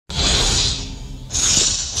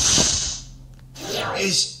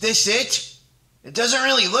Is this it? It doesn't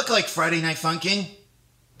really look like Friday Night Funkin'.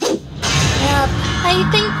 Yep, I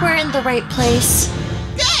think we're in the right place.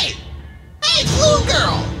 Hey! Hey, Blue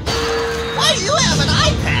Girl! Why do you have an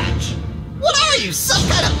eye patch? What are you, some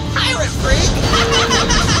kind of pirate freak?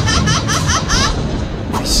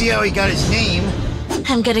 I see how he got his name.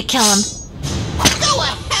 I'm gonna kill him. Go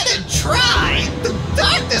ahead and try! The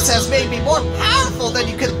darkness has made me more powerful than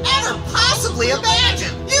you could ever possibly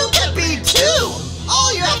imagine! You can be too!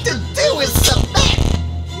 All you have to do is submit!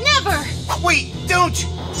 Never! Wait, don't!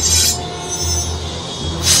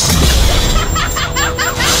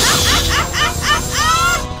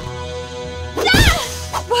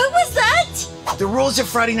 What was that? The rules of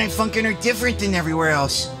Friday Night Funkin' are different than everywhere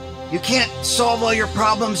else. You can't solve all your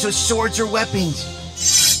problems with swords or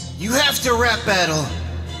weapons. You have to rap battle.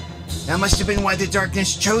 That must have been why the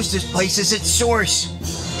darkness chose this place as its source.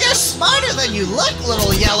 You're smarter than you look,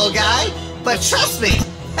 little yellow guy! But trust me,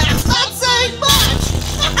 that's not saying much!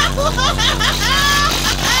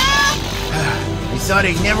 I thought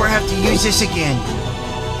I'd never have to use this again.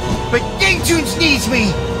 But GameToons needs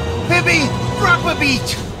me! Bibby, drop a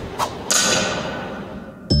beat!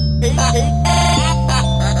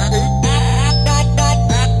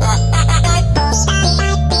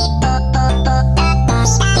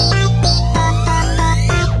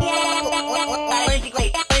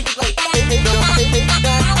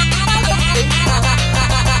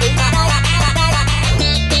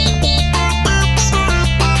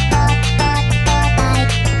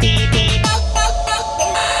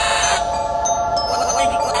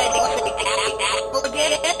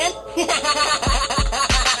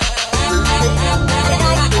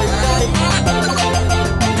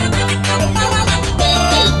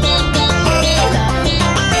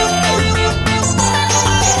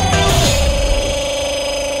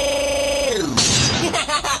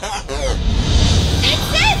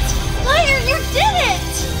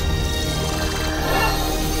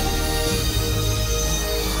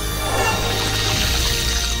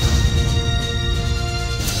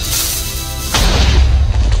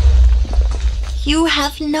 You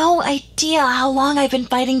have no idea how long I've been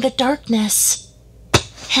fighting the darkness.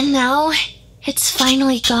 And now, it's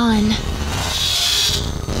finally gone.